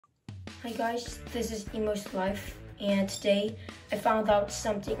Hi guys, this is EMO'S Life, and today I found out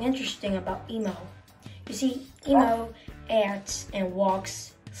something interesting about Emo. You see, Emo acts and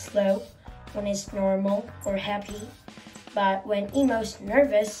walks slow when it's normal or happy, but when Emo's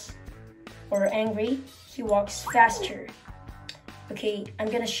nervous or angry, he walks faster. Okay,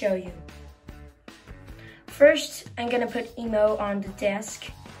 I'm gonna show you. First, I'm gonna put Emo on the desk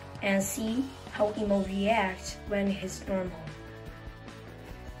and see how Emo reacts when he's normal.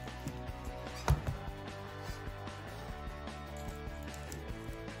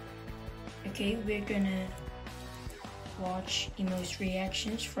 Okay, we're gonna watch Emo's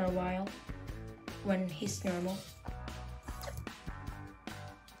reactions for a while when he's normal.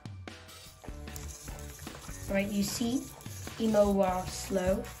 Alright, you see, Emo walks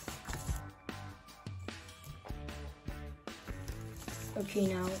slow.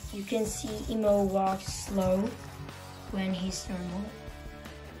 Okay, now you can see Emo walks slow when he's normal.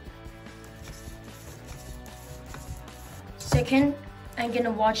 Second, I'm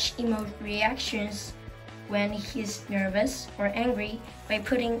gonna watch Emo's reactions when he's nervous or angry by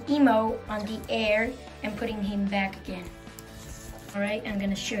putting Emo on the air and putting him back again. Alright, I'm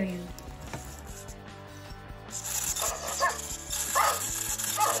gonna show you.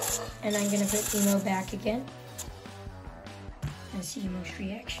 And I'm gonna put Emo back again and see Emo's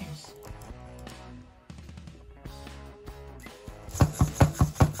reactions.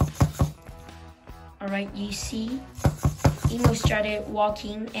 Alright, you see Emo started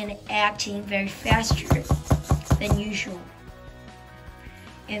walking and acting very faster than usual.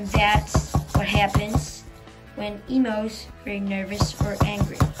 And that's what happens when Emo's very nervous or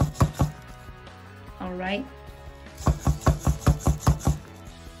angry. Alright?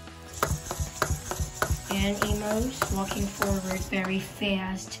 And Emo's walking forward very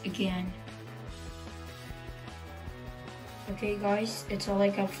fast again. Okay guys, that's all I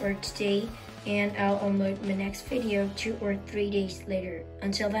got for today, and I'll upload my next video 2 or 3 days later.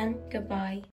 Until then, goodbye.